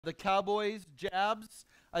the Cowboys, Jabs,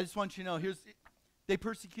 I just want you to know, they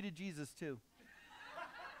persecuted Jesus too.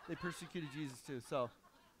 They persecuted Jesus too, so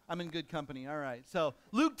I'm in good company. All right, so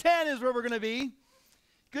Luke 10 is where we're going to be.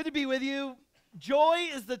 Good to be with you. Joy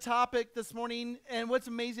is the topic this morning, and what's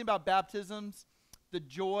amazing about baptisms, the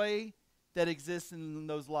joy that exists in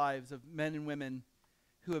those lives of men and women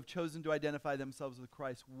who have chosen to identify themselves with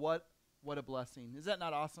Christ. What a blessing. Is that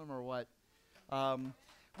not awesome or what?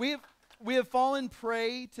 We have fallen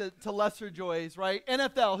prey to lesser joys, right?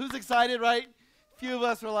 NFL, who's excited, right? Few of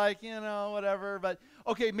us are like, whatever. But,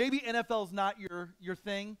 okay, maybe NFL's not your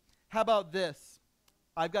thing. How about this?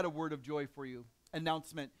 I've got a word of joy for you.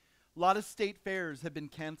 Announcement. A lot of state fairs have been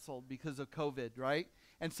canceled because of COVID, right?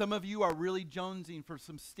 And some of you are really jonesing for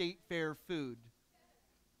some state fair food.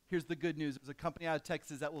 Here's the good news. There's a company out of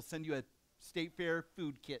Texas that will send you a state fair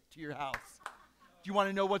food kit to your house. Do you want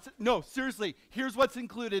to know no, seriously, here's what's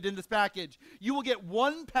included in this package. You will get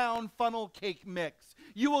 1 pound funnel cake mix.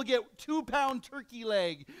 You will get 2 pound turkey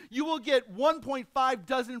leg. You will get 1.5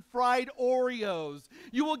 dozen fried Oreos.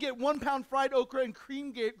 You will get 1 pound fried okra and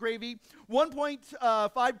cream gravy,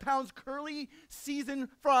 1.5 pounds curly seasoned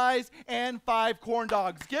fries, and 5 corn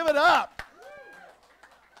dogs. Give it up.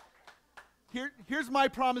 Here's my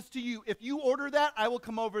promise to you. If you order that, I will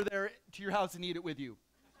come over there to your house and eat it with you.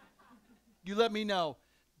 You let me know.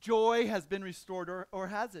 Joy has been restored, or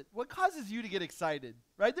has it? What causes you to get excited,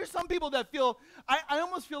 right? There's some people that feel, I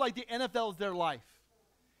almost feel like the NFL is their life.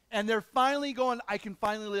 And they're finally going, I can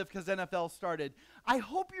finally live because NFL started. I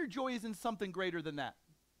hope your joy is in something greater than that.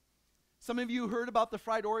 Some of you heard about the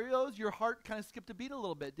fried Oreos. Your heart kind of skipped a beat a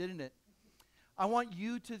little bit, didn't it? I want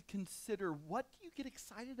you to consider, what do you get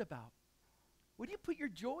excited about? What do you put your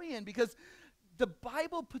joy in? Because the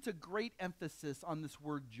Bible puts a great emphasis on this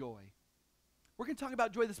word joy. We're going to talk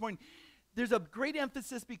about joy this morning. There's a great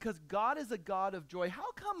emphasis because God is a God of joy.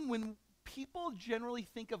 How come when people generally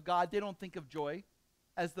think of God, they don't think of joy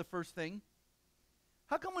as the first thing?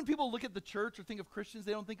 How come when people look at the church or think of Christians,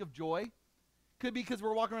 they don't think of joy? Could be because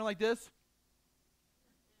we're walking around like this.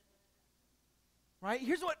 Right?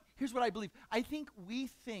 Here's what I believe. I think we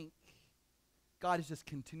think God is just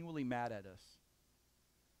continually mad at us.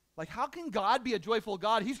 Like, how can God be a joyful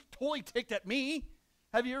God? He's totally ticked at me.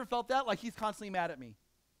 Have you ever felt that? Like he's constantly mad at me.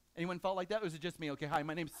 Anyone felt like that? Or is it just me? Okay, hi,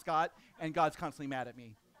 my name's Scott, and God's constantly mad at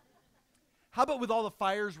me. How about with all the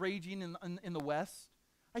fires raging in the West?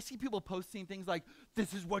 I see people posting things like,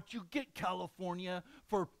 this is what you get, California,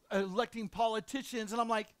 for electing politicians. And I'm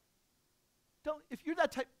like, if you're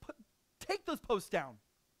that type, take those posts down.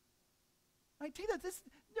 Right, take that.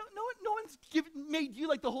 No one's made you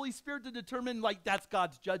like the Holy Spirit to determine like that's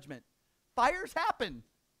God's judgment. Fires happen.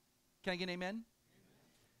 Can I get an amen?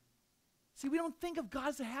 See, we don't think of God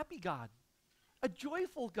as a happy God, a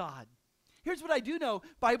joyful God. Here's what I do know.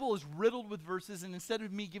 Bible is riddled with verses, and instead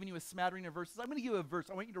of me giving you a smattering of verses, I'm going to give you a verse.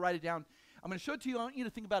 I want you to write it down. I'm going to show it to you. I want you to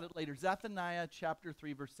think about it later. Zephaniah chapter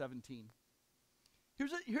 3, verse 17.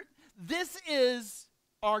 This is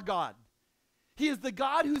our God. He is the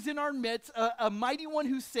God who's in our midst, a mighty one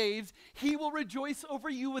who saves. He will rejoice over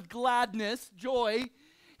you with gladness, joy.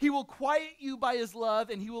 He will quiet you by his love,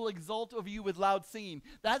 and he will exult over you with loud singing.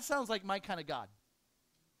 That sounds like my kind of God.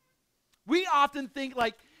 We often think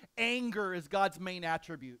like anger is God's main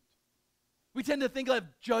attribute. We tend to think of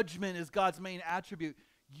judgment as God's main attribute.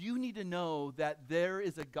 You need to know that there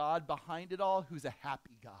is a God behind it all who's a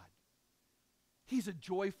happy God. He's a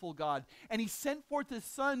joyful God, and he sent forth his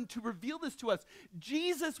son to reveal this to us.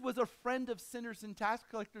 Jesus was a friend of sinners and tax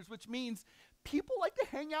collectors, which means people like to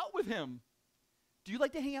hang out with him. Do you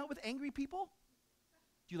like to hang out with angry people?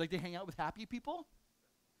 Do you like to hang out with happy people?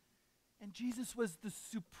 And Jesus was the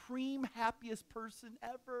supreme happiest person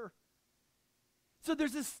ever. So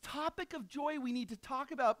there's this topic of joy we need to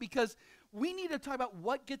talk about because we need to talk about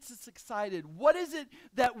what gets us excited. What is it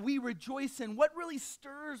that we rejoice in? What really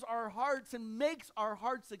stirs our hearts and makes our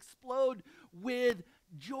hearts explode with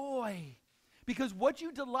joy? Because what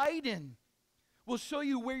you delight in will show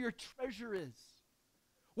you where your treasure is.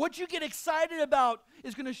 What you get excited about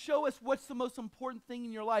is going to show us what's the most important thing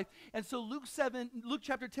in your life. And so Luke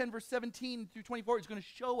chapter 10, verse 17 through 24 is going to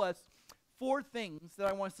show us 4 things that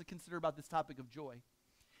I want us to consider about this topic of joy.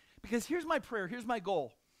 Because here's my prayer, here's my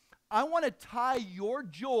goal. I want to tie your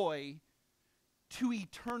joy to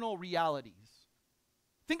eternal realities.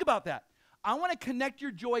 Think about that. I want to connect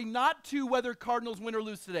your joy not to whether Cardinals win or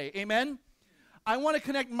lose today. Amen? I want to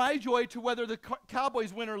connect my joy to whether the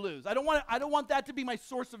Cowboys win or lose. I don't want that to be my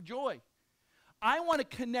source of joy. I want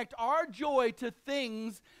to connect our joy to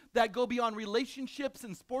things that go beyond relationships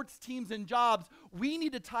and sports teams and jobs. We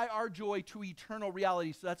need to tie our joy to eternal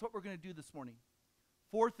reality. So that's what we're going to do this morning.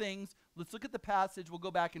 4 things. Let's look at the passage. We'll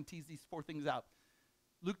go back and tease these 4 things out.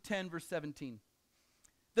 Luke 10, verse 17.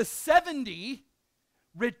 The 70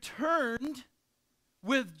 returned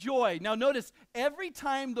with joy. Now notice, every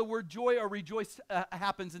time the word joy or rejoice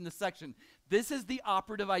happens in this section, this is the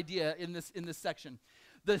operative idea in this section.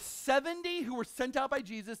 The 70 who were sent out by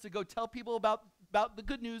Jesus to go tell people about the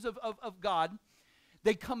good news of God,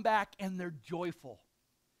 they come back and they're joyful.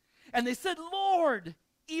 And they said, Lord,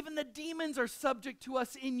 even the demons are subject to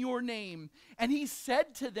us in your name. And he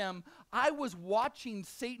said to them, I was watching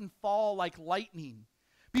Satan fall like lightning.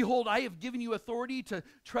 Behold, I have given you authority to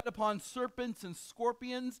tread upon serpents and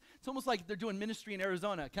scorpions. It's almost like they're doing ministry in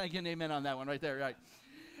Arizona. Can I get an amen on that one right there? Right.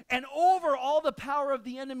 And over all the power of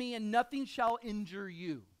the enemy, and nothing shall injure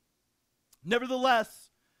you. Nevertheless,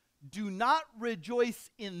 do not rejoice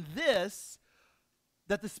in this,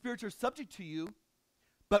 that the spirits are subject to you,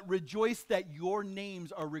 but rejoice that your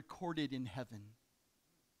names are recorded in heaven.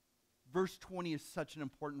 Verse 20 is such an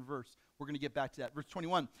important verse. We're going to get back to that. Verse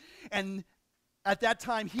 21. And at that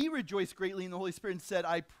time he rejoiced greatly in the Holy Spirit and said,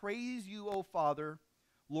 I praise you, O Father,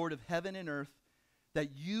 Lord of heaven and earth,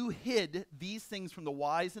 that you hid these things from the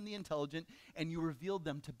wise and the intelligent, and you revealed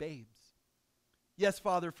them to babes. Yes,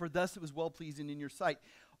 Father, for thus it was well-pleasing in your sight.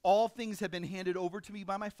 All things have been handed over to me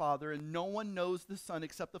by my Father, and no one knows the Son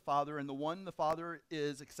except the Father, and the one the Father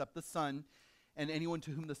is except the Son, and anyone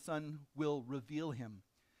to whom the Son will reveal him.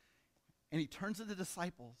 And he turns to the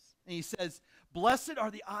disciples, and he says, Blessed are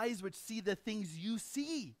the eyes which see the things you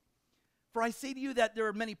see. For I say to you that there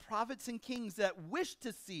are many prophets and kings that wish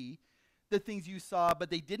to see the things you saw, but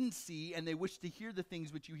they didn't see, and they wish to hear the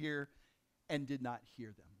things which you hear and did not hear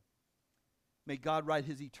them. May God write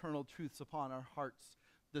his eternal truths upon our hearts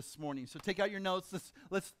this morning. So take out your notes.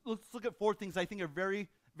 Let's look at 4 things I think are very,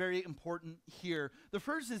 very important here. The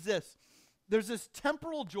first is this. There's this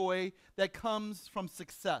temporal joy that comes from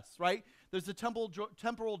success, right? There's a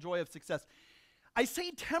temporal joy of success. I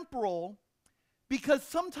say temporal because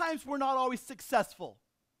sometimes we're not always successful,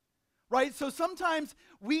 right? So sometimes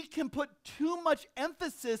we can put too much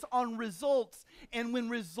emphasis on results, and when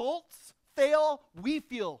results fail, we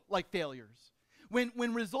feel like failures.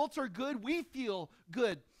 When results are good, we feel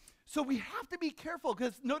good. So we have to be careful,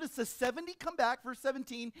 because notice the 70 come back, verse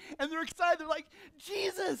 17, and they're excited. They're like,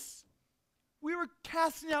 Jesus, we were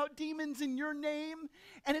casting out demons in your name.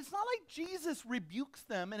 And it's not like Jesus rebukes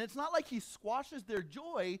them, and it's not like he squashes their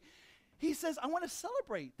joy. He says, I want to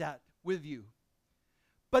celebrate that with you.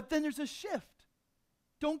 But then there's a shift.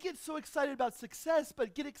 Don't get so excited about success,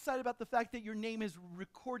 but get excited about the fact that your name is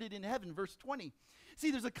recorded in heaven. Verse 20. See,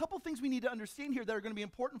 there's a couple things we need to understand here that are going to be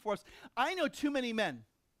important for us. I know too many men.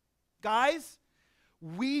 Guys,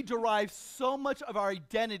 we derive so much of our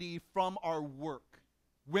identity from our work.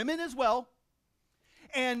 Women as well.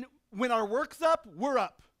 And when our work's up, we're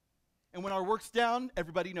up. And when our work's down,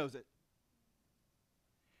 everybody knows it.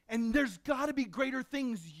 And there's got to be greater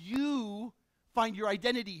things you find your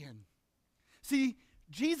identity in. See,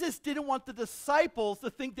 Jesus didn't want the disciples to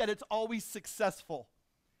think that it's always successful.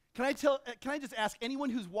 Can I just ask anyone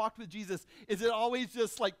who's walked with Jesus, is it always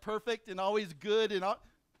just like perfect and always good and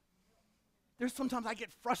There's sometimes I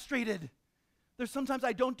get frustrated. There's sometimes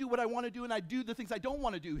I don't do what I want to do, and I do the things I don't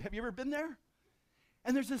want to do. Have you ever been there?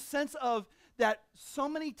 And there's a sense of that so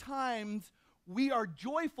many times we are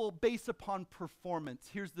joyful based upon performance.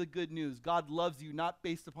 Here's the good news. God loves you not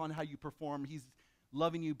based upon how you perform. He's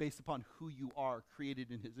loving you based upon who you are,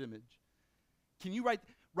 created in his image. Can you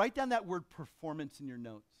write down that word performance in your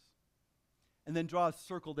notes? And then draw a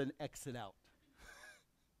circle, then X it out.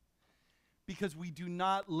 Because we do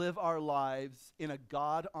not live our lives in a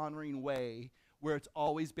God-honoring way where it's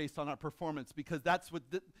always based on our performance, because that's what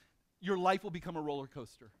your life will become a roller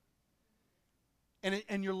coaster.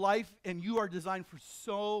 And your life, and you are designed for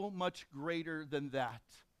so much greater than that.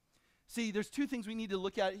 See, there's 2 things we need to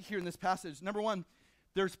look at here in this passage. Number 1,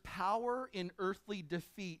 there's power in earthly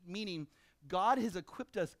defeat, meaning God has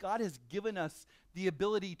equipped us, God has given us the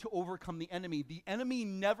ability to overcome the enemy. The enemy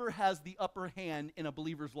never has the upper hand in a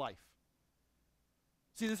believer's life.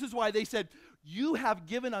 See, this is why they said, you have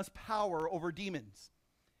given us power over demons.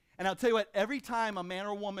 And I'll tell you what, every time a man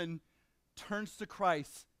or woman turns to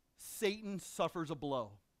Christ, Satan suffers a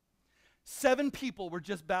blow. 7 people were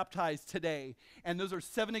just baptized today, and those are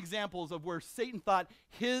 7 examples of where Satan thought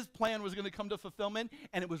his plan was going to come to fulfillment,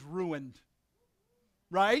 and it was ruined.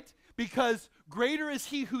 Right? Because greater is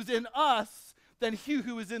he who's in us than he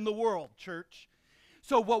who is in the world, church.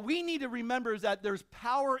 So what we need to remember is that there's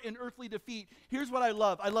power in earthly defeat. Here's what I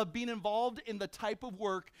love. I love being involved in the type of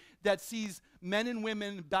work that sees men and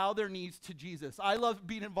women bow their knees to Jesus. I love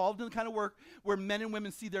being involved in the kind of work where men and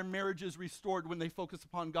women see their marriages restored when they focus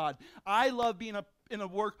upon God. I love being in a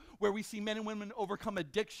work where we see men and women overcome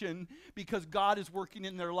addiction because God is working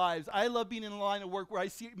in their lives. I love being in a line of work where I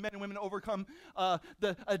see men and women overcome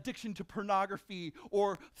the addiction to pornography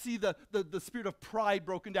or see the spirit of pride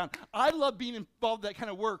broken down. I love being involved in that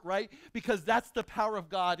kind of work, right? Because that's the power of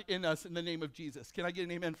God in us in the name of Jesus. Can I get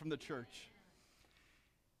an amen from the church?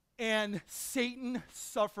 And Satan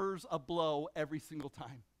suffers a blow every single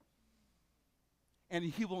time. And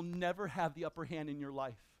he will never have the upper hand in your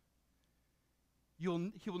life. He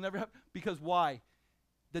will never have, because why?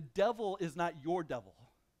 The devil is not your devil.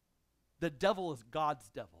 The devil is God's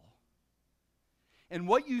devil. And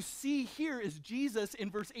what you see here is Jesus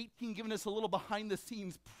in verse 18 giving us a little behind the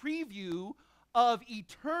scenes preview of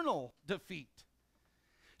eternal defeat.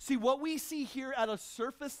 See, what we see here at a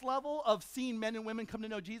surface level of seeing men and women come to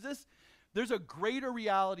know Jesus, there's a greater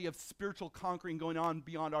reality of spiritual conquering going on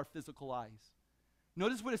beyond our physical eyes.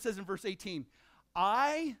 Notice what it says in verse 18.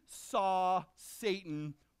 I saw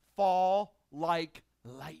Satan fall like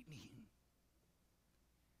lightning.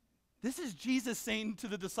 This is Jesus saying to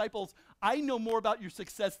the disciples, I know more about your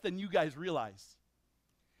success than you guys realize.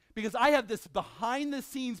 Because I have this behind the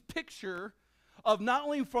scenes picture of not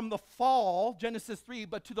only from the fall, Genesis 3,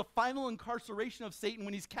 but to the final incarceration of Satan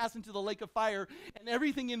when he's cast into the lake of fire and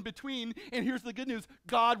everything in between. And here's the good news,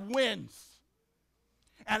 God wins.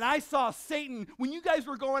 And I saw Satan, when you guys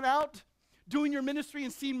were going out, doing your ministry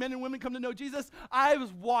and seeing men and women come to know Jesus, I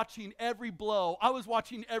was watching every blow. I was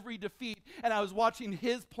watching every defeat, and I was watching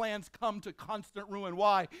his plans come to constant ruin.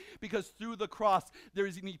 Why? Because through the cross, there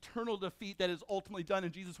is an eternal defeat that is ultimately done,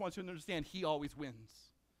 and Jesus wants you to understand he always wins.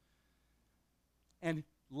 And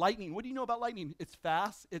lightning, what do you know about lightning? It's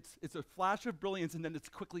fast, it's a flash of brilliance, and then it's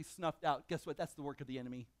quickly snuffed out. Guess what? That's the work of the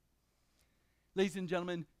enemy. Ladies and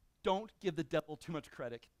gentlemen, don't give the devil too much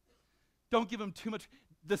credit. Don't give him too much.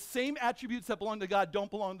 The same attributes that belong to God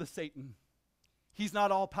don't belong to Satan. He's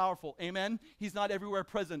not all-powerful, amen? He's not everywhere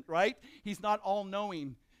present, right? He's not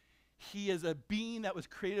all-knowing. He is a being that was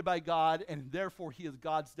created by God, and therefore he is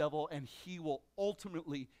God's devil, and he will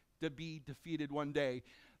ultimately be defeated one day.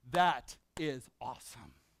 That is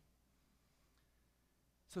awesome.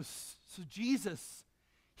 So Jesus,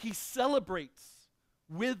 he celebrates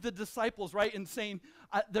with the disciples, right, and saying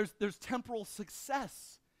there's temporal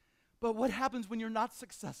success. But what happens when you're not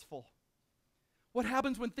successful? What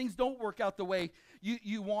happens when things don't work out the way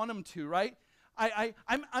you want them to, right?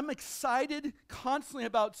 I'm excited constantly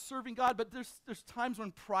about serving God, but there's times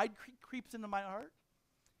when pride creeps into my heart,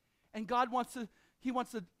 and God wants to. He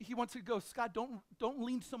wants to go, Scott, don't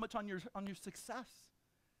lean so much on your success,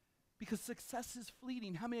 because success is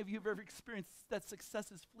fleeting. How many of you have ever experienced that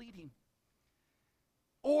success is fleeting?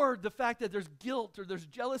 Or the fact that there's guilt or there's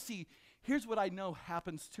jealousy. Here's what I know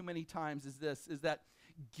happens too many times is that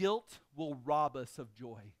guilt will rob us of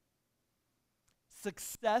joy.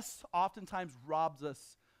 Success oftentimes robs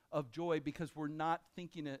us of joy because we're not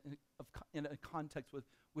thinking in a context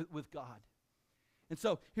with God. And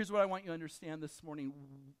so here's what I want you to understand this morning,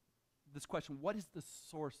 this question: what is the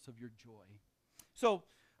source of your joy? So,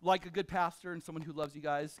 like a good pastor and someone who loves you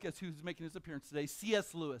guys, guess who's making his appearance today?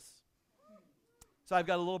 C.S. Lewis. So I've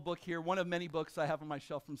got a little book here, one of many books I have on my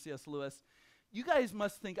shelf from C.S. Lewis. You guys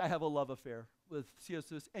must think I have a love affair with C.S.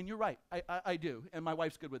 Lewis, and you're right, I do, and my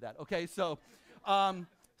wife's good with that, okay? So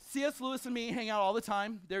C.S. Lewis and me hang out all the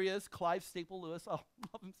time. There he is, Clive Staple Lewis. Oh, I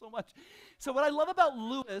love him so much. So what I love about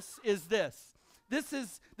Lewis is this. This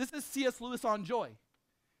is C.S. Lewis on joy.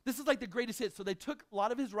 This is like the greatest hit. So they took a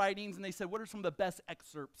lot of his writings and they said, what are some of the best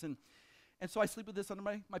excerpts? And so I sleep with this under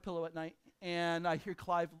my pillow at night, and I hear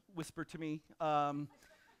Clive whisper to me.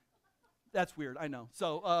 That's weird, I know.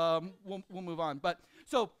 So we'll move on. But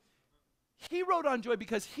so he wrote on joy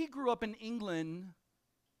because he grew up in England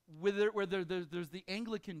where there's the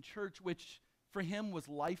Anglican Church, which for him was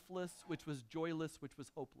lifeless, which was joyless, which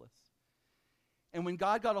was hopeless. And when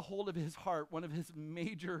God got a hold of his heart, one of his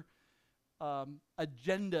major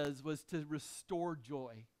agendas was to restore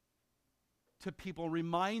joy to people,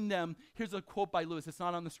 remind them. Here's a quote by Lewis. It's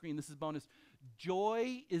not on the screen. This is bonus.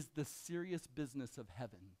 Joy is the serious business of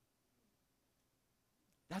heaven.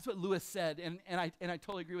 That's what Lewis said, and I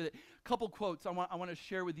totally agree with it. A couple quotes I want to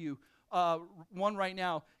share with you. One right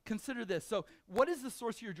now. Consider this. So what is the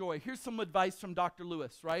source of your joy? Here's some advice from Dr.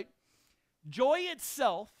 Lewis, right? Joy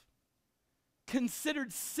itself,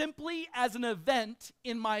 considered simply as an event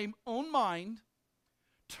in my own mind,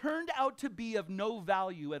 turned out to be of no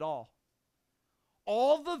value at all.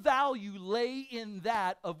 All the value lay in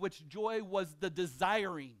that of which joy was the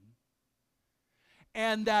desiring.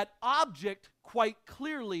 And that object, quite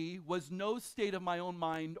clearly, was no state of my own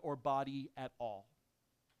mind or body at all.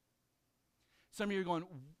 Some of you are going,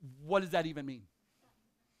 what does that even mean?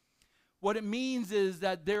 What it means is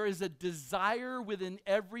that there is a desire within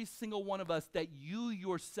every single one of us that you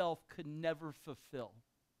yourself could never fulfill.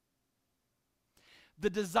 The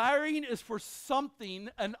desiring is for something,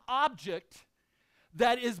 an object,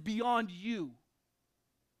 that is beyond you.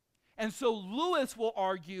 And so Lewis will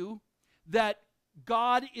argue that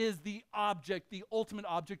God is the object, the ultimate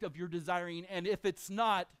object of your desiring, and if it's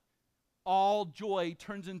not, all joy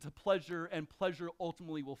turns into pleasure, and pleasure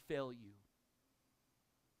ultimately will fail you.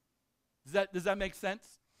 Does that make sense?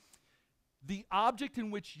 The object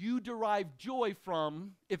in which you derive joy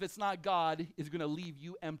from, if it's not God, is going to leave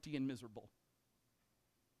you empty and miserable.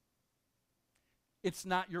 It's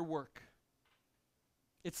not your work.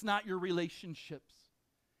 It's not your relationships.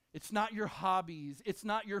 It's not your hobbies. It's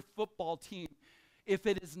not your football team. If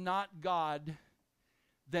it is not God,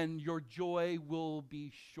 then your joy will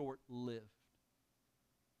be short-lived.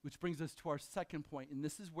 Which brings us to our second point, and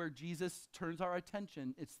this is where Jesus turns our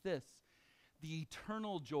attention. It's this, the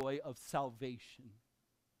eternal joy of salvation.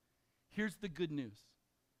 Here's the good news,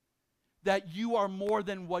 that you are more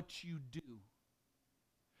than what you do.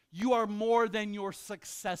 You are more than your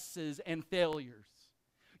successes and failures.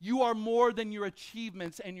 You are more than your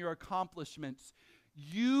achievements and your accomplishments.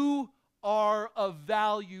 You are of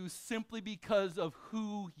value simply because of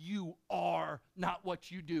who you are, not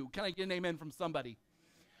what you do. Can I get an amen from somebody?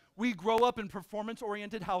 We grow up in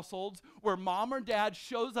performance-oriented households where mom or dad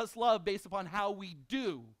shows us love based upon how we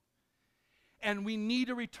do. And we need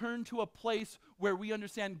to return to a place where we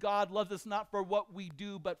understand God loves us not for what we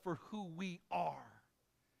do, but for who we are.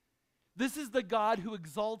 This is the God who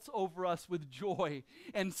exalts over us with joy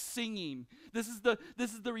and singing. This is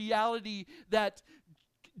the reality that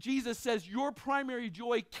Jesus says your primary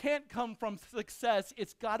joy can't come from success.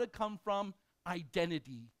 It's got to come from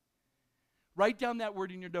identity. Write down that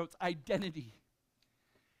word in your notes, identity.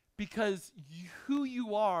 Because who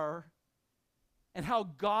you are and how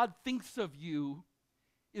God thinks of you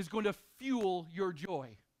is going to fuel your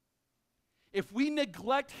joy. If we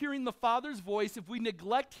neglect hearing the Father's voice, if we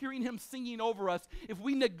neglect hearing him singing over us, if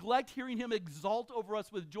we neglect hearing him exalt over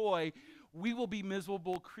us with joy, we will be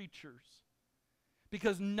miserable creatures.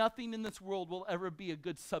 Because nothing in this world will ever be a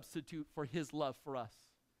good substitute for his love for us,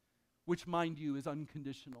 which, mind you, is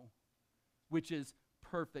unconditional, which is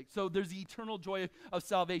perfect. So there's the eternal joy of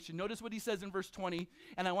salvation. Notice what he says in verse 20,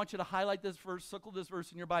 and I want you to highlight this verse, circle this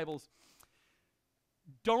verse in your Bibles.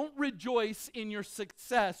 Don't rejoice in your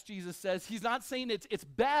success, Jesus says. He's not saying it's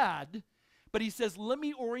bad, but he says, let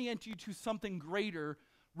me orient you to something greater.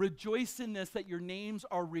 Rejoice in this, that your names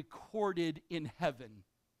are recorded in heaven.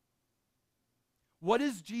 What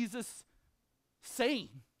is Jesus saying?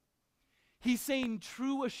 He's saying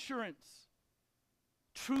true assurance,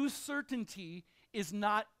 true certainty is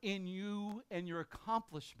not in you and your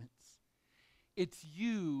accomplishments. It's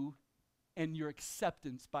you and your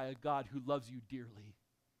acceptance by a God who loves you dearly.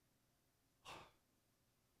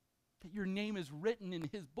 That your name is written in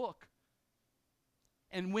his book.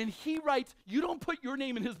 And when he writes, you don't put your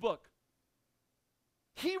name in his book.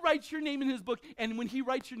 He writes your name in his book, and when he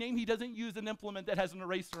writes your name, he doesn't use an implement that has an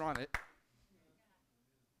eraser on it.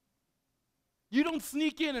 You don't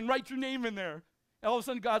sneak in and write your name in there. And all of a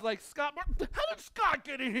sudden, God's like, Scott, how did Scott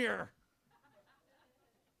get in here?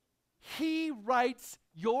 He writes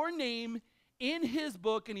your name in his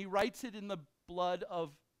book, and he writes it in the blood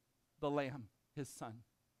of the Lamb, his son.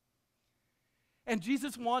 And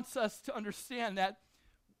Jesus wants us to understand that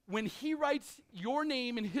when he writes your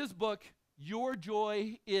name in his book, your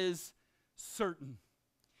joy is certain.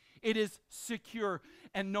 It is secure.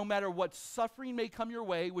 And no matter what suffering may come your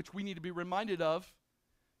way, which we need to be reminded of,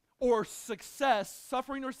 or success,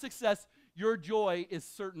 suffering or success, your joy is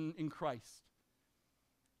certain in Christ.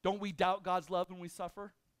 Don't we doubt God's love when we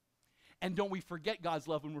suffer? And don't we forget God's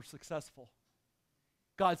love when we're successful?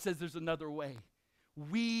 God says there's another way.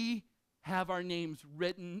 We have our names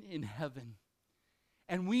written in heaven.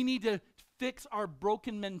 And we need to fix our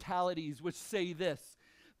broken mentalities, which say this,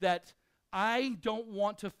 that I don't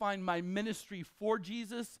want to find my ministry for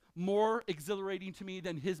Jesus more exhilarating to me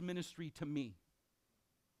than his ministry to me.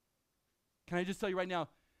 Can I just tell you right now,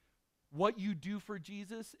 what you do for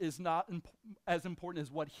Jesus is not as important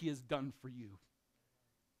as what he has done for you.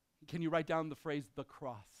 Can you write down the phrase, the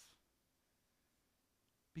cross?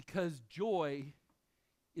 Because joy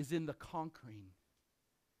is in the conquering.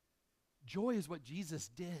 Joy is what Jesus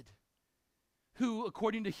did, who,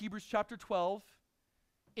 according to Hebrews chapter 12,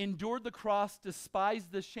 endured the cross,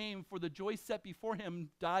 despised the shame, for the joy set before him,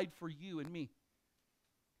 died for you and me.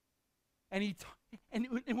 And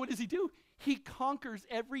and what does he do? He conquers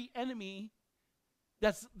every enemy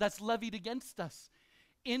that's levied against us.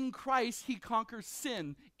 In Christ, he conquers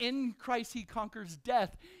sin. In Christ, he conquers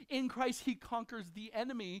death. In Christ, he conquers the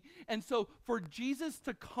enemy. And so for Jesus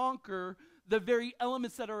to conquer the very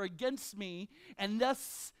elements that are against me, and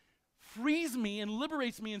thus frees me and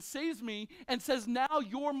liberates me and saves me and says, now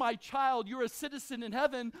you're my child, you're a citizen in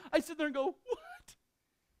heaven, I sit there and go, what?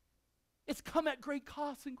 It's come at great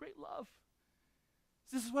cost and great love.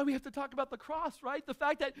 This is why we have to talk about the cross, right? The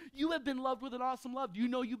fact that you have been loved with an awesome love. Do you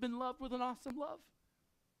know you've been loved with an awesome love?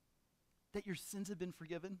 That your sins have been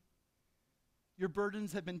forgiven. Your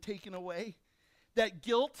burdens have been taken away. That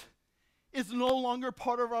guilt is no longer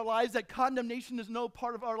part of our lives. That condemnation is no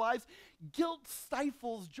part of our lives. Guilt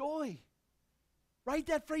stifles joy. Write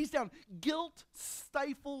that phrase down. Guilt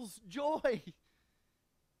stifles joy.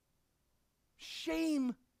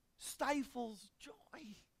 Shame stifles joy.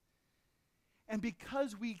 And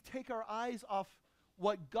because we take our eyes off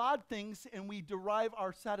what God thinks and we derive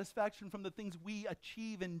our satisfaction from the things we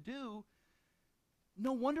achieve and do,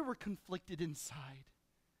 no wonder we're conflicted inside.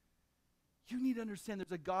 You need to understand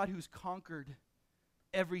there's a God who's conquered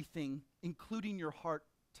everything, including your heart,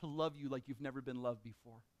 to love you like you've never been loved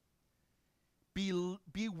before.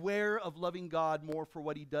 Beware of loving God more for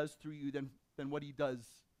what he does through you than what he does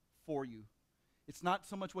for you. It's not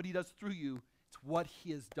so much what he does through you, it's what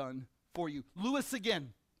he has done for you. Lewis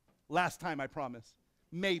again. Last time, I promise.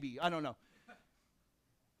 Maybe. I don't know.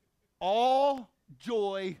 All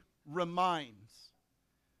joy reminds.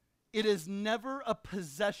 It is never a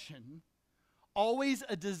possession, always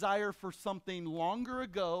a desire for something longer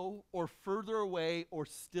ago or further away or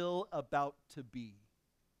still about to be.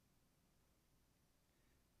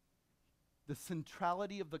 The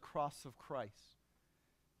centrality of the cross of Christ.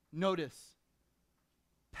 Notice,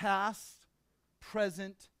 past,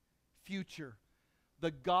 present, future.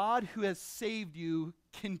 The God who has saved you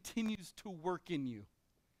continues to work in you.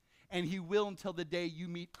 And he will until the day you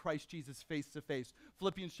meet Christ Jesus face to face.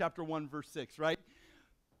 Philippians chapter 1, verse 6, right?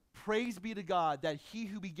 Praise be to God that he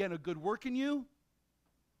who began a good work in you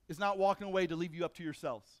is not walking away to leave you up to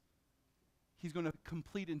yourselves. He's going to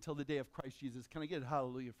complete until the day of Christ Jesus. Can I get a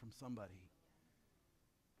hallelujah from somebody?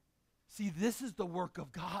 See, this is the work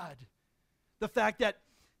of God. The fact that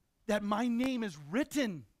my name is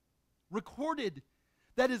written, recorded.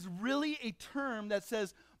 That is really a term that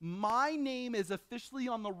says my name is officially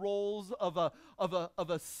on the rolls of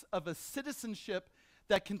a citizenship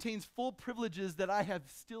that contains full privileges that I have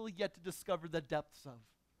still yet to discover the depths of.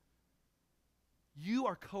 You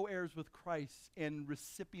are co-heirs with Christ and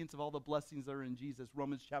recipients of all the blessings that are in Jesus.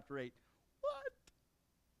 Romans chapter 8. What?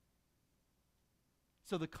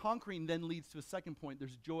 So the conquering then leads to a second point.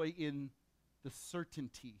 There's joy in the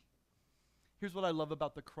certainty. Here's what I love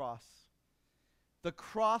about the cross. The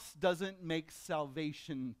cross doesn't make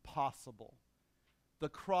salvation possible. The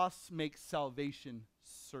cross makes salvation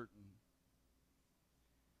certain.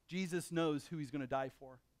 Jesus knows who he's going to die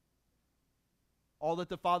for. All that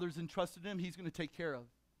the Father's entrusted him, he's going to take care of.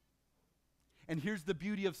 And here's the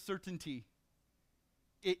beauty of certainty.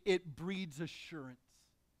 It breeds assurance.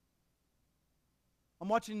 I'm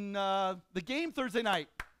watching the game Thursday night.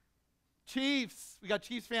 Chiefs. We got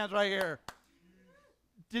Chiefs fans right here.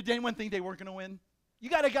 Did anyone think they weren't going to win? You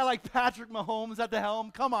got a guy like Patrick Mahomes at the helm.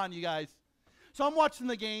 Come on, you guys. So I'm watching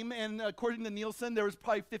the game, and according to Nielsen, there was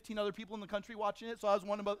probably 15 other people in the country watching it. So I was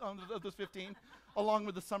one of those 15, along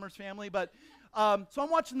with the Summers family. But so I'm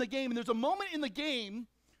watching the game, and there's a moment in the game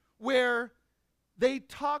where they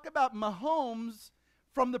talk about Mahomes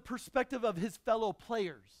from the perspective of his fellow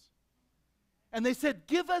players. And they said,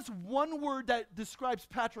 give us one word that describes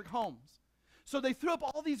Patrick Mahomes. So they threw up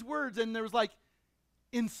all these words, and there was like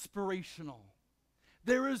inspirational.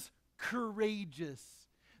 There was courageous.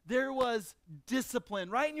 There was discipline,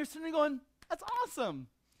 right? And you're sitting there going, that's awesome.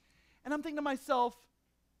 And I'm thinking to myself,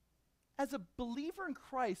 as a believer in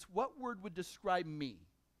Christ, what word would describe me?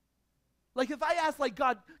 Like if I asked like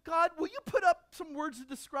God, will you put up some words to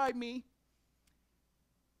describe me?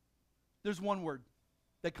 There's one word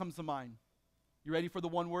that comes to mind. You ready for the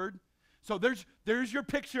one word? So there's your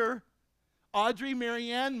picture. Audrey,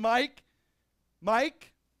 Marianne, Mike,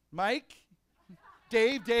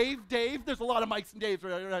 Dave. There's a lot of Mikes and Daves.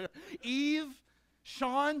 Right. Eve,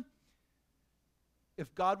 Sean.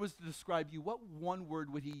 If God was to describe you, what one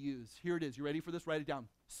word would he use? Here it is. You ready for this? Write it down.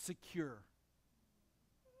 Secure.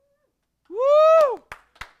 Woo!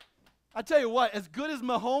 I tell you what, as good as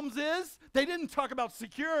Mahomes is, they didn't talk about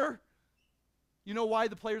secure. You know why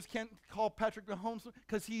the players can't call Patrick Mahomes?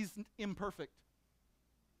 Because he's imperfect.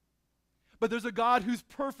 But there's a God who's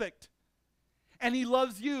perfect. And he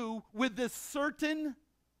loves you with this certain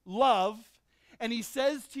love. And he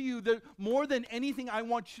says to you that more than anything I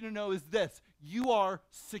want you to know is this: you are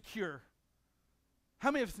secure. How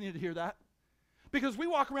many of us need to hear that? Because we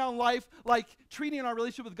walk around life like treating our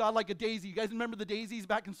relationship with God like a daisy. You guys remember the daisies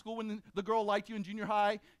back in school when the girl liked you in junior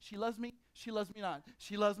high? She loves me not.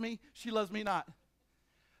 She loves me not.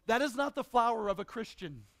 That is not the flower of a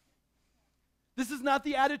Christian. This is not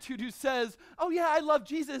the attitude who says, oh yeah, I love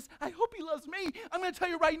Jesus. I hope he loves me. I'm going to tell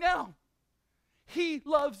you right now. He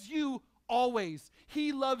loves you always.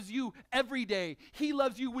 He loves you every day. He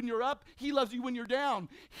loves you when you're up. He loves you when you're down.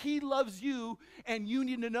 He loves you, and you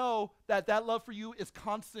need to know that that love for you is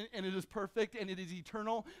constant, and it is perfect, and it is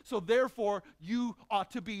eternal. So therefore, you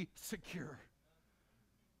ought to be secure.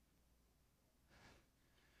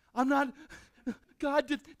 I'm not, God,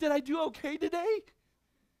 did I do okay today?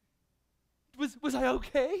 Was I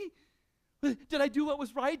okay? Did I do what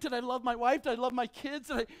was right? Did I love my wife? Did I love my kids?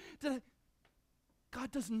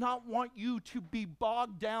 God does not want you to be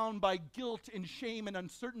bogged down by guilt and shame and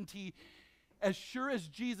uncertainty. As sure as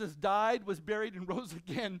Jesus died, was buried, and rose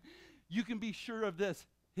again, you can be sure of this: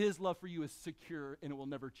 his love for you is secure and it will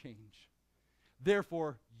never change.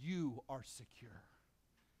 Therefore, you are secure.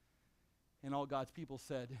 And all God's people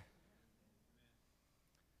said.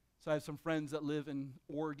 So I have some friends that live in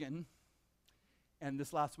Oregon, and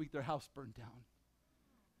this last week their house burned down.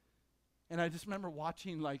 And I just remember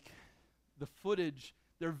watching the footage.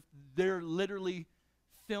 They're literally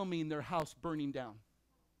filming their house burning down.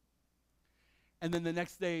 And then the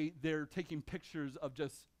next day, they're taking pictures of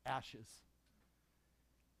just ashes.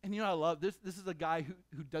 And you know what I love? This is a guy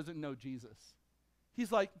who doesn't know Jesus.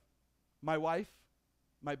 He's like, my wife,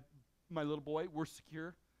 my little boy, we're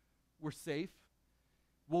secure, we're safe,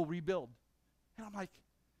 we'll rebuild. And I'm like,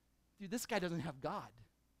 dude, this guy doesn't have God.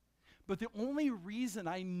 But the only reason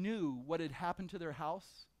I knew what had happened to their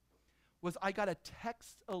house was I got a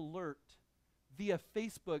text alert via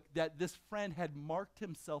Facebook that this friend had marked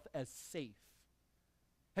himself as safe.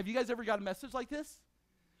 Have you guys ever got a message like this?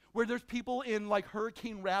 Where there's people in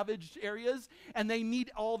hurricane-ravaged areas, and they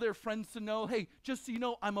need all their friends to know, hey, just so you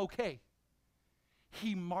know, I'm okay.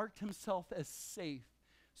 He marked himself as safe.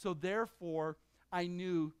 So therefore, I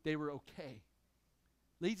knew they were okay.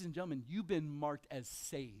 Ladies and gentlemen, you've been marked as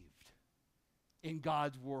saved in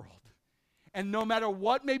God's world. And no matter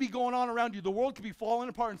what may be going on around you, the world could be falling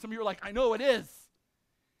apart, and some of you are like, I know it is.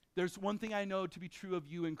 There's one thing I know to be true of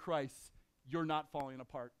you in Christ: you're not falling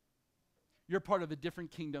apart. You're part of a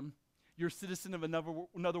different kingdom. You're a citizen of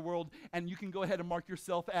another world, and you can go ahead and mark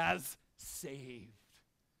yourself as saved.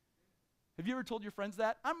 Have you ever told your friends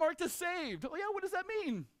that? I'm marked as saved. Oh yeah, what does that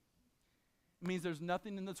mean? It means there's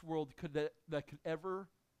nothing in this world that could ever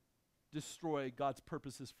destroy God's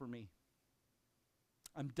purposes for me.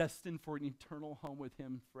 I'm destined for an eternal home with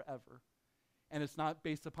him forever. And it's not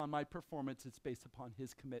based upon my performance, it's based upon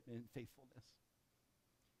his commitment and faithfulness.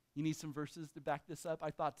 You need some verses to back this up?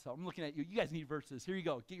 I thought so. I'm looking at you. You guys need verses. Here you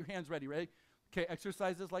go. Get your hands ready, ready? Okay,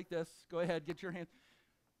 exercises like this. Go ahead, get your hands.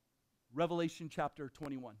 Revelation chapter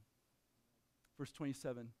 21, verse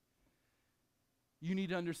 27. You need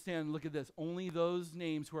to understand, look at this. Only those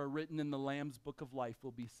names who are written in the Lamb's book of life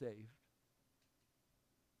will be saved.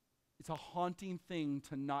 It's a haunting thing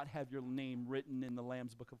to not have your name written in the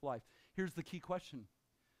Lamb's book of life. Here's the key question.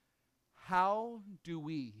 How do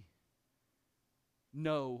we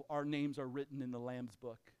know our names are written in the Lamb's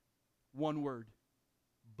book? One word: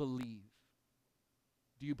 believe.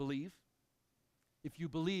 Do you believe? If you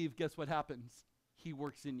believe, guess what happens? He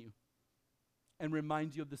works in you and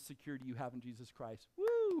reminds you of the security you have in Jesus Christ.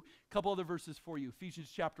 Woo! A couple other verses for you.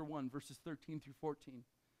 Ephesians chapter 1, verses 13 through 14.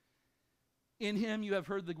 In him you have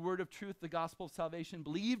heard the word of truth, the gospel of salvation.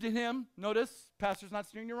 Believed in him. Notice, pastor's not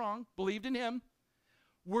steering you wrong. Believed in him.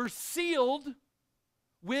 We're sealed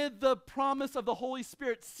with the promise of the Holy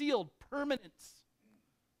Spirit. Sealed, permanence,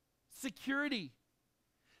 security.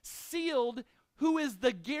 Sealed, who is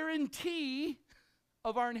the guarantee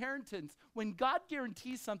of our inheritance. When God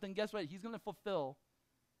guarantees something, guess what? He's going to fulfill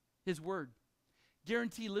his word.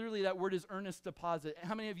 Guarantee, literally that word is earnest deposit.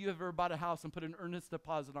 How many of you have ever bought a house and put an earnest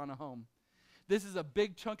deposit on a home? This is a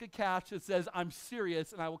big chunk of cash that says, I'm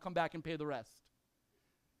serious and I will come back and pay the rest.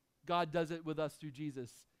 God does it with us through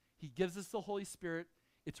Jesus. He gives us the Holy Spirit.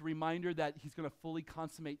 It's a reminder that he's going to fully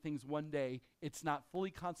consummate things one day. It's not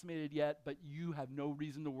fully consummated yet, but you have no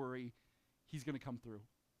reason to worry. He's going to come through.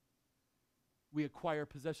 We acquire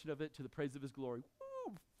possession of it to the praise of his glory.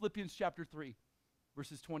 Woo! Philippians chapter 3,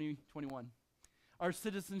 verses 20, 21. Our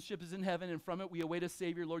citizenship is in heaven, and from it we await a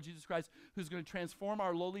Savior, Lord Jesus Christ, who's going to transform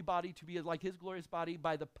our lowly body to be like his glorious body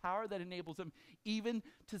by the power that enables him even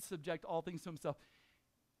to subject all things to himself.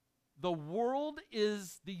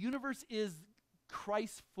 The universe is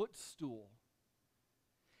Christ's footstool.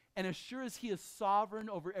 And as sure as he is sovereign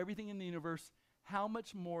over everything in the universe, how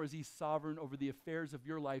much more is he sovereign over the affairs of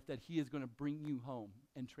your life that he is going to bring you home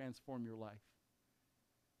and transform your life?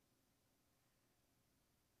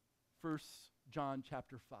 1 John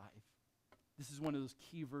chapter 5. This is one of those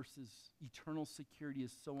key verses. Eternal security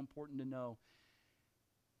is so important to know.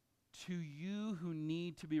 To you who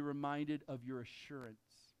need to be reminded of your assurance,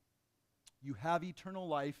 you have eternal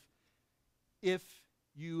life if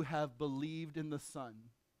you have believed in the Son.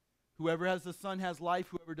 Whoever has the Son has life.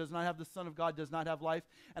 Whoever does not have the Son of God does not have life.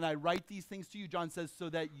 And I write these things to you, John says, so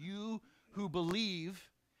that you who believe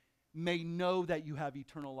may know that you have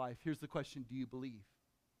eternal life. Here's the question, do you believe?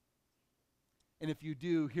 And if you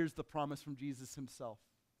do, here's the promise from Jesus himself.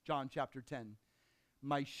 John chapter 10.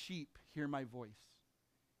 My sheep hear my voice,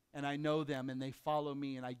 and I know them, and they follow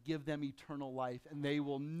me, and I give them eternal life, and they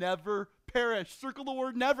will never perish. Circle the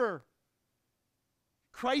word never.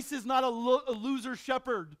 Christ is not a loser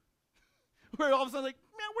shepherd. Where all of a sudden, like,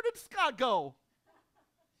 man, where did Scott go?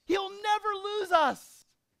 He'll never lose us,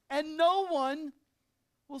 and no one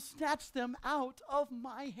will snatch them out of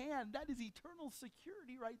my hand. That is eternal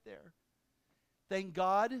security right there. Thank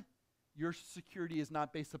God your security is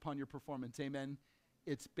not based upon your performance. Amen.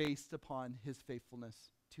 It's based upon his faithfulness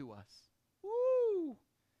to us. Woo!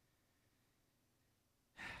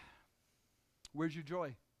 Where's your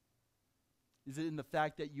joy? Is it in the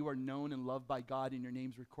fact that you are known and loved by God and your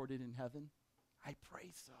name's recorded in heaven? I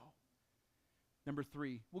pray so. Number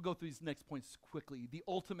 3, we'll go through these next points quickly. The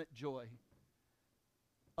ultimate joy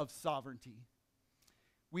of sovereignty.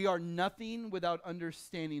 We are nothing without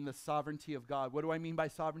understanding the sovereignty of God. What do I mean by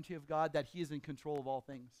sovereignty of God? That he is in control of all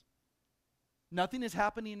things. Nothing is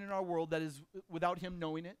happening in our world that is without him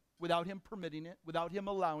knowing it, without him permitting it, without him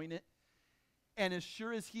allowing it. And as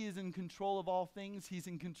sure as he is in control of all things, he's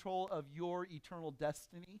in control of your eternal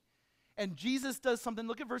destiny. And Jesus does something,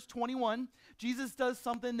 look at verse 21. Jesus does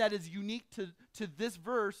something that is unique to this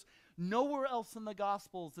verse. Nowhere else in the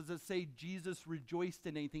Gospels does it say Jesus rejoiced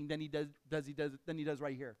in anything than he does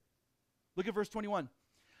right here. Look at verse 21.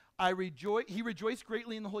 He rejoiced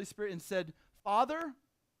greatly in the Holy Spirit and said, Father,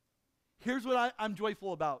 here's what I'm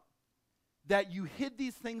joyful about. That you hid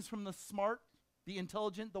these things from the smart, the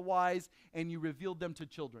intelligent, the wise, and you revealed them to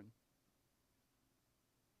children.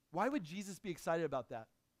 Why would Jesus be excited about that?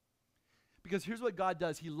 Because here's what God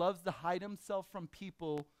does. He loves to hide himself from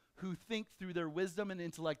people who think through their wisdom and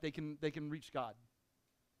intellect they can reach God.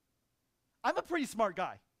 I'm a pretty smart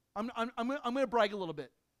guy. I'm going to brag a little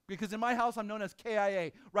bit. Because in my house, I'm known as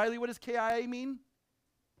KIA. Riley, what does KIA mean?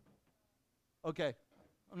 Okay.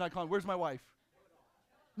 I'm not calling. Where's my wife?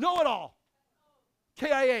 Know-it-all.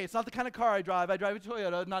 KIA. It's not the kind of car I drive. I drive a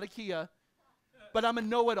Toyota, not a Kia. But I'm a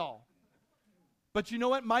know-it-all. But you know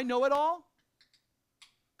what? My know-it-all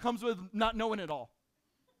comes with not knowing it all.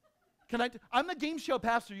 I'm the game show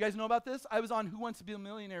pastor. You guys know about this? I was on Who Wants to Be a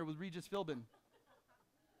Millionaire with Regis Philbin.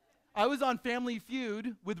 I was on Family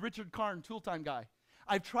Feud with Richard Karn, Tool Time guy.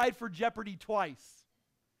 I've tried for Jeopardy twice.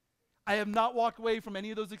 I have not walked away from any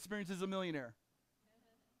of those experiences as a millionaire.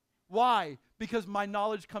 Why? Because my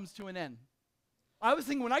knowledge comes to an end. I was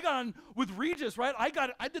thinking when I got on with Regis, right?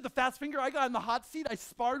 I did the fast finger. I got in the hot seat. I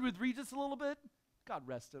sparred with Regis a little bit. God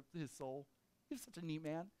rest his soul. He's such a neat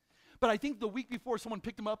man. But I think the week before, someone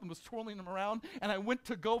picked him up and was twirling him around, and I went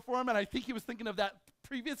to go for him, and I think he was thinking of that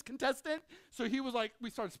previous contestant. So he was like,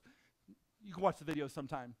 you can watch the video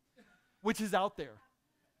sometime, which is out there.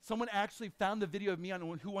 Someone actually found the video of me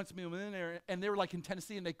on Who Wants to Be a Millionaire, and they were like in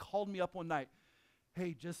Tennessee, and they called me up one night.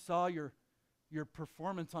 Hey, just saw your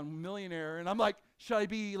performance on Millionaire. And I'm like, should I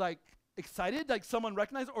be like excited, like someone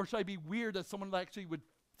recognized it, or should I be weird that someone actually would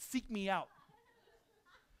seek me out?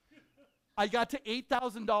 I got to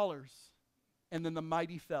 $8,000, and then the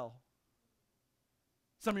mighty fell.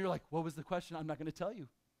 Some of you are like, what was the question? I'm not going to tell you.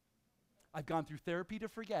 I've gone through therapy to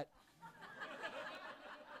forget.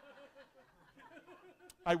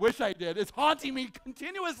 I wish I did. It's haunting me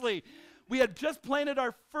continuously. We had just planted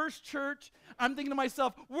our first church. I'm thinking to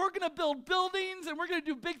myself, we're going to build buildings, and we're going to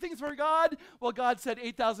do big things for God. Well, God said,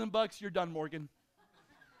 $8,000, you're done, Morgan.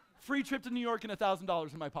 Free trip to New York and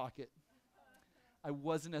 $1,000 in my pocket. I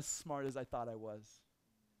wasn't as smart as I thought I was.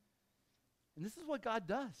 And this is what God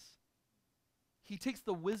does. He takes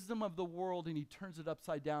the wisdom of the world and he turns it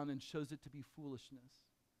upside down and shows it to be foolishness.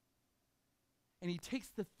 And he takes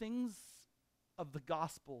the things of the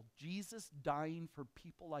gospel, Jesus dying for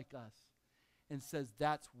people like us, and says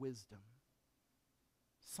that's wisdom.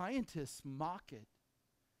 Scientists mock it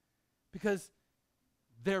because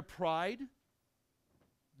their pride,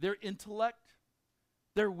 their intellect,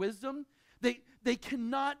 their wisdom, they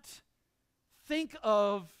cannot think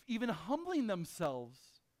of even humbling themselves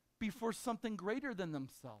before something greater than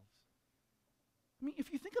themselves. I mean,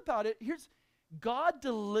 if you think about it, God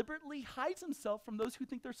deliberately hides himself from those who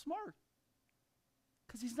think they're smart.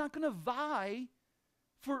 Because he's not going to vie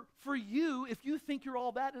for you if you think you're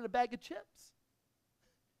all that in a bag of chips.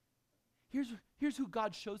 Here's who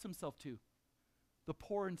God shows himself to: the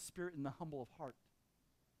poor in spirit and the humble of heart.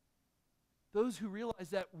 Those who realize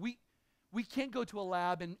that we can't go to a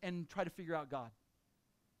lab and try to figure out God.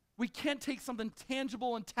 We can't take something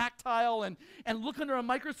tangible and tactile and look under a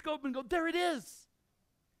microscope and go, there it is.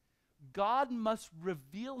 God must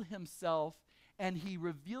reveal himself, and he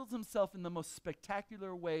reveals himself in the most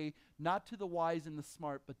spectacular way, not to the wise and the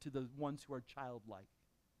smart, but to the ones who are childlike.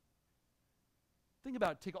 Think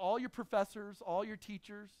about it. Take all your professors, all your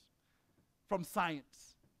teachers from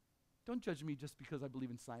science. Don't judge me just because I believe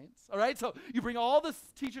in science, all right? So you bring all the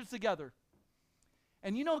teachers together.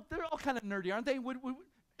 And you know, they're all kind of nerdy, aren't they?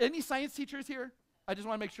 Any science teachers here? I just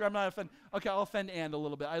want to make sure I'm not offended. Okay, I'll offend Ann a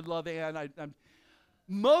little bit. I love Ann.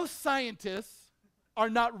 Most scientists are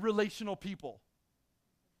not relational people,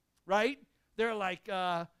 right? They're like,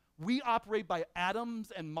 we operate by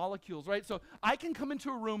atoms and molecules, right? So I can come into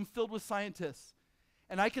a room filled with scientists,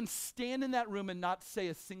 and I can stand in that room and not say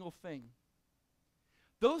a single thing.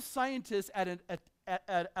 Those scientists at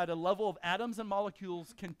a level of atoms and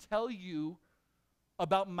molecules can tell you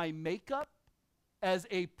about my makeup as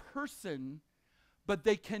a person, but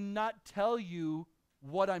they cannot tell you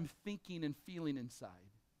what I'm thinking and feeling inside.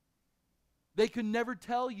 They can never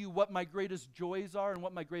tell you what my greatest joys are and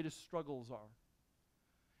what my greatest struggles are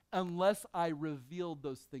unless I revealed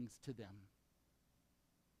those things to them.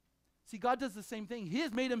 See, God does the same thing. He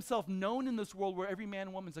has made himself known in this world where every man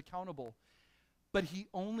and woman is accountable, but he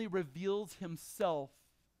only reveals himself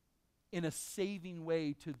in a saving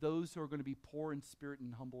way to those who are going to be poor in spirit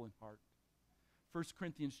and humble in heart. 1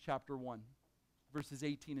 Corinthians chapter 1, verses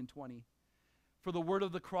 18 and 20. For the word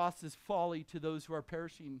of the cross is folly to those who are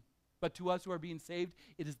perishing, but to us who are being saved,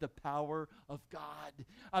 it is the power of God.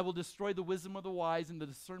 I will destroy the wisdom of the wise, and the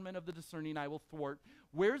discernment of the discerning I will thwart.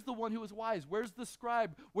 Where's the one who is wise? Where's the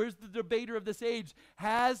scribe? Where's the debater of this age?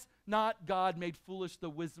 Has not God made foolish the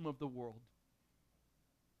wisdom of the world?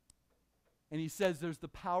 And he says there's the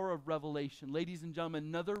power of revelation. Ladies and gentlemen,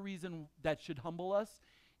 another reason that should humble us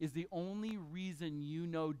is the only reason you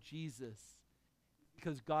know Jesus,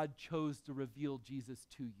 because God chose to reveal Jesus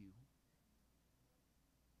to you.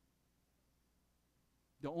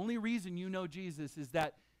 The only reason you know Jesus is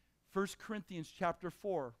that 1 Corinthians chapter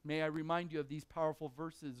 4, may I remind you of these powerful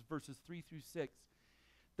verses 3 through 6,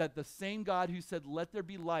 that the same God who said, let there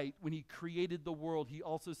be light, when he created the world, he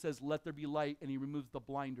also says, let there be light, and he removes the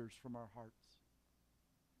blinders from our hearts.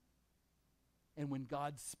 And when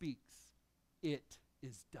God speaks, it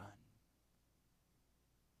is done.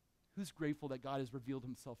 Who's grateful that God has revealed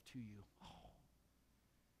himself to you? Oh.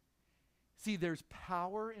 See, there's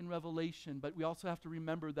power in revelation, but we also have to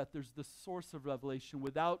remember that there's the source of revelation.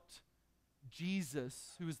 Without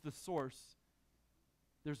Jesus, who is the source,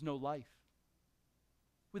 there's no life.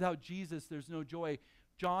 Without Jesus, there's no joy.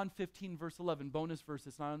 John 15, verse 11, bonus verse,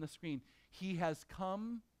 it's not on the screen. He has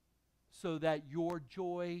come so that your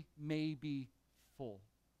joy may be full.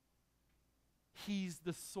 He's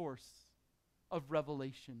the source of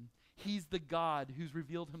revelation. He's the God who's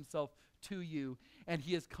revealed himself to you, and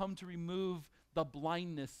he has come to remove the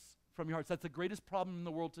blindness from your hearts. That's the greatest problem in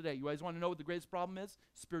the world today. You guys want to know what the greatest problem is?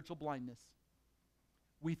 Spiritual blindness.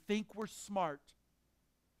 We think we're smart,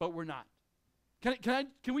 but we're not.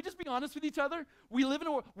 Can we just be honest with each other? We live in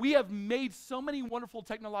a world, we have made so many wonderful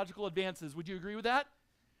technological advances. Would you agree with that?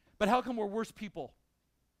 But how come we're worse people?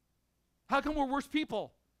 How come we're worse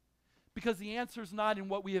people? Because the answer is not in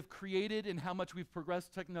what we have created and how much we've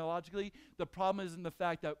progressed technologically. The problem is in the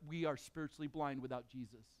fact that we are spiritually blind without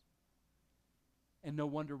Jesus. And no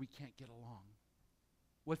wonder we can't get along.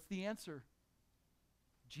 What's the answer?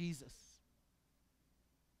 Jesus.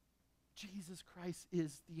 Jesus Christ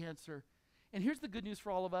is the answer. And here's the good news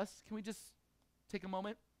for all of us. Can we just take a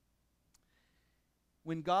moment?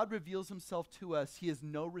 When God reveals himself to us, he is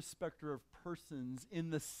no respecter of persons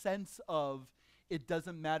in the sense of it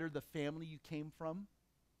doesn't matter the family you came from.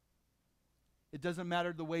 It doesn't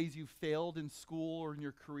matter the ways you failed in school or in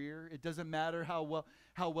your career. It doesn't matter how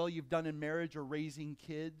well you've done in marriage or raising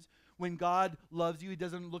kids. When God loves you, he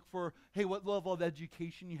doesn't look for, hey, what level of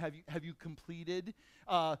education have you completed?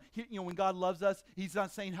 When God loves us, he's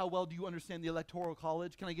not saying, how well do you understand the Electoral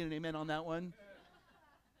College? Can I get an amen on that one?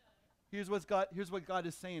 Here's what God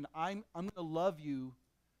is saying. I'm going to love you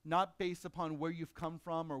not based upon where you've come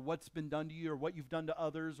from or what's been done to you or what you've done to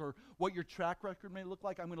others or what your track record may look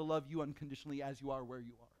like. I'm going to love you unconditionally as you are where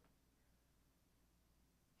you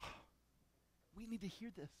are. We need to hear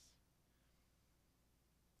this.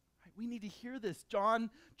 Right? We need to hear this. John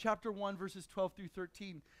chapter 1, verses 12 through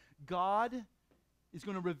 13. God is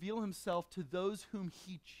going to reveal himself to those whom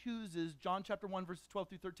he chooses. John chapter 1, verses 12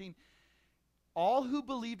 through 13. All who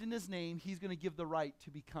believed in his name, he's going to give the right to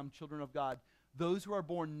become children of God. Those who are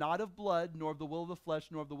born not of blood, nor of the will of the flesh,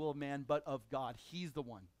 nor of the will of man, but of God. He's the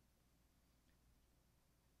one.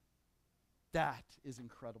 That is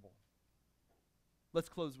incredible. Let's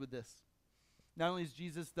close with this. Not only is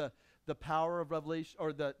Jesus the power of revelation,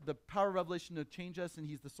 or the power of revelation to change us, and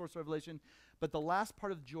he's the source of revelation, but the last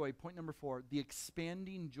part of joy, point number 4, the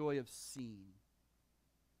expanding joy of seeing.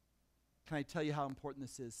 Can I tell you how important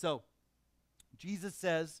this is? So, Jesus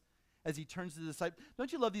says, as he turns to the disciples,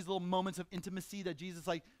 don't you love these little moments of intimacy that Jesus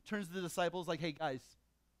turns to the disciples like, hey guys,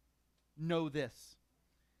 know this.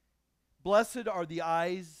 Blessed are the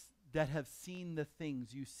eyes that have seen the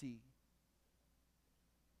things you see.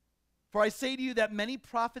 For I say to you that many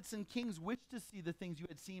prophets and kings wished to see the things you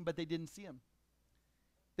had seen, but they didn't see them.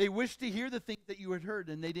 They wished to hear the things that you had heard,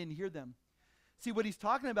 and they didn't hear them. See, what he's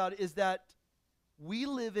talking about is that we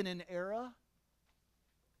live in an era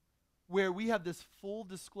where we have this full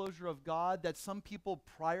disclosure of God that some people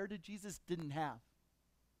prior to Jesus didn't have.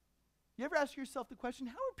 You ever ask yourself the question,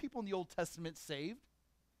 how are people in the Old Testament saved?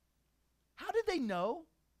 How did they know?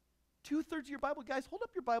 2/3 of your Bible, guys, hold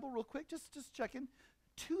up your Bible real quick, just checking.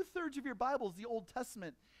 2/3 of your Bible is the Old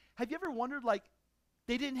Testament. Have you ever wondered,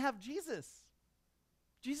 they didn't have Jesus?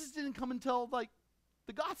 Jesus didn't come until,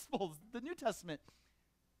 the Gospels, the New Testament.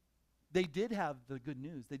 They did have the good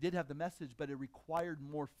news. They did have the message, but it required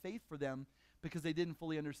more faith for them because they didn't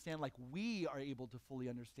fully understand like we are able to fully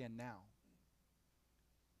understand now.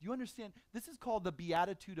 Do you understand? This is called the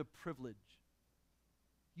beatitude of privilege.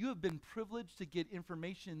 You have been privileged to get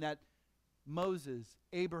information that Moses,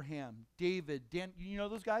 Abraham, David, Dan, you know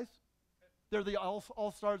those guys? They're the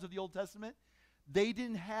all-stars of the Old Testament. They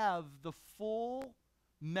didn't have the full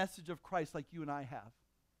message of Christ like you and I have.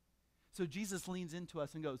 So Jesus leans into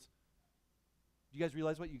us and goes, do you guys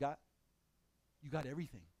realize what you got? You got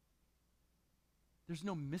everything. There's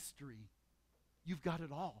no mystery. You've got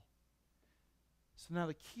it all. So now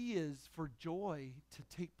the key is for joy to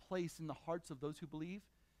take place in the hearts of those who believe.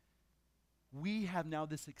 We have now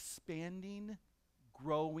this expanding,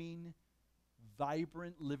 growing,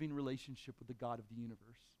 vibrant, living relationship with the God of the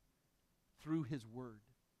universe through his word.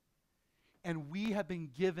 And we have been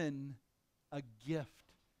given a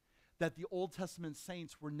gift that the Old Testament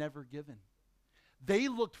saints were never given. They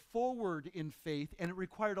looked forward in faith, and it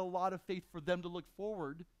required a lot of faith for them to look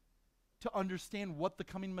forward to understand what the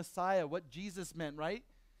coming Messiah, what Jesus meant, right?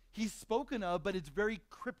 He's spoken of, but it's very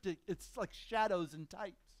cryptic. It's like shadows and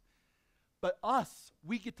types. But us,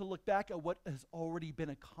 we get to look back at what has already been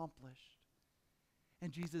accomplished.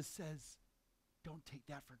 And Jesus says, don't take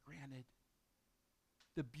that for granted.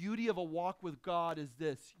 The beauty of a walk with God is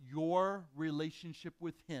this: your relationship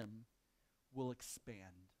with him will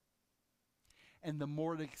expand. And the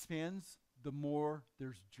more it expands, the more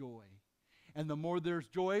there's joy. And the more there's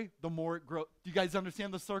joy, the more it grows. Do you guys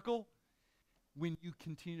understand the circle? When you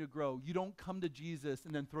continue to grow, you don't come to Jesus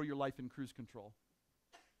and then throw your life in cruise control.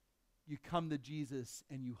 You come to Jesus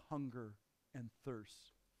and you hunger and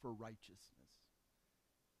thirst for righteousness.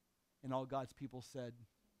 And all God's people said,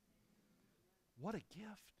 what a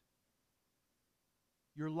gift.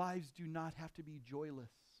 Your lives do not have to be joyless.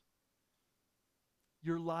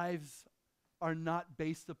 Your lives are not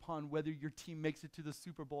based upon whether your team makes it to the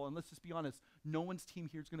Super Bowl. And let's just be honest, no one's team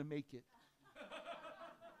here is going to make it.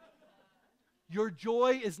 Your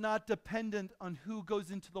joy is not dependent on who goes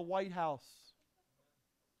into the White House.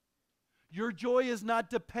 Your joy is not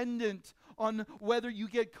dependent on whether you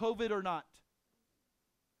get COVID or not.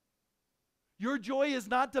 Your joy is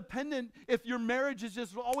not dependent if your marriage is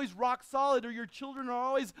just always rock solid or your children are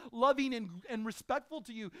always loving and respectful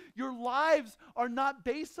to you. Your lives are not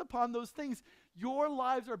based upon those things. Your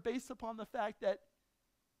lives are based upon the fact that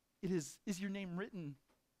is your name written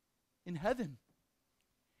in heaven?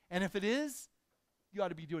 And if it is, you ought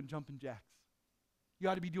to be doing jumping jacks. You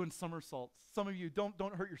ought to be doing somersaults. Some of you,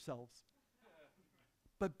 don't hurt yourselves.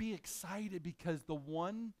 But be excited because the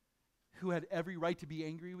one who had every right to be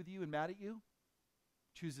angry with you and mad at you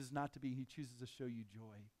chooses not to be. He chooses to show you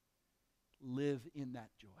joy. live in that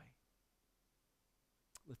joy.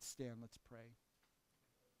 Let's stand, let's pray.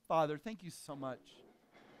 Father, thank you so much.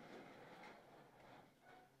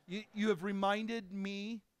 You have reminded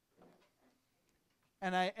me,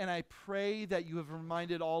 and I pray that you have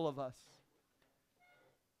reminded all of us,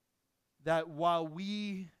 that while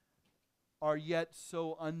we are yet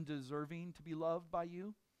so undeserving to be loved by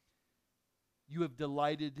you, you have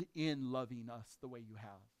delighted in loving us the way you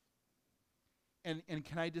have. And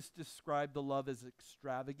can I just describe the love as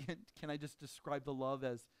extravagant? Can I just describe the love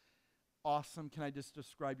as awesome? Can I just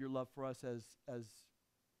describe your love for us as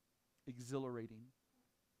exhilarating?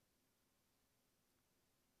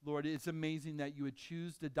 Lord, it's amazing that you would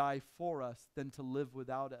choose to die for us than to live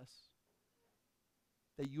without us.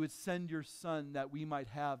 That you would send your Son that we might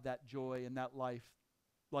have that joy and that life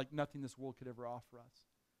like nothing this world could ever offer us.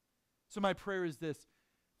 So my prayer is this,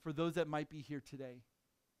 for those that might be here today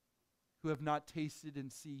who have not tasted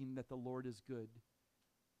and seen that the Lord is good,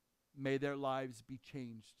 may their lives be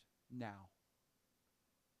changed now.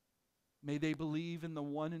 May they believe in the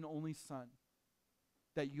one and only Son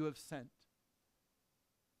that you have sent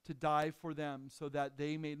to die for them so that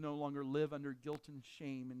they may no longer live under guilt and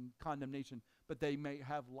shame and condemnation, but they may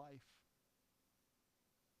have life.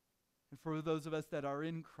 And for those of us that are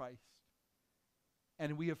in Christ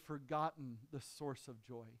and we have forgotten the source of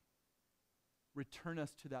joy, return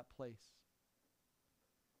us to that place.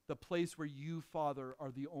 The place where you, Father, are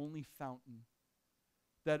the only fountain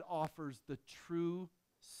that offers the true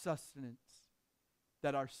sustenance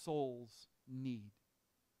that our souls need.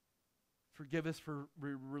 Forgive us for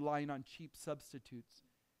relying on cheap substitutes.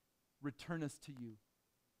 Return us to you.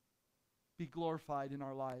 Be glorified in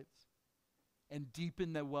our lives. And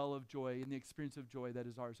deepen the well of joy and the experience of joy that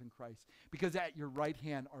is ours in Christ. Because at your right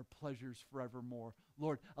hand are pleasures forevermore.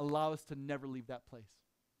 Lord, allow us to never leave that place.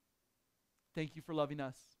 Thank you for loving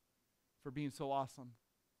us, for being so awesome,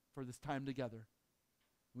 for this time together.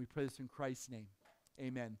 And we pray this in Christ's name.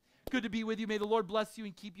 Amen. Good to be with you. May the Lord bless you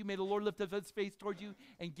and keep you. May the Lord lift up his face toward you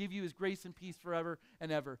and give you his grace and peace forever and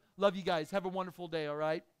ever. Love you guys. Have a wonderful day, all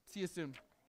right? See you soon.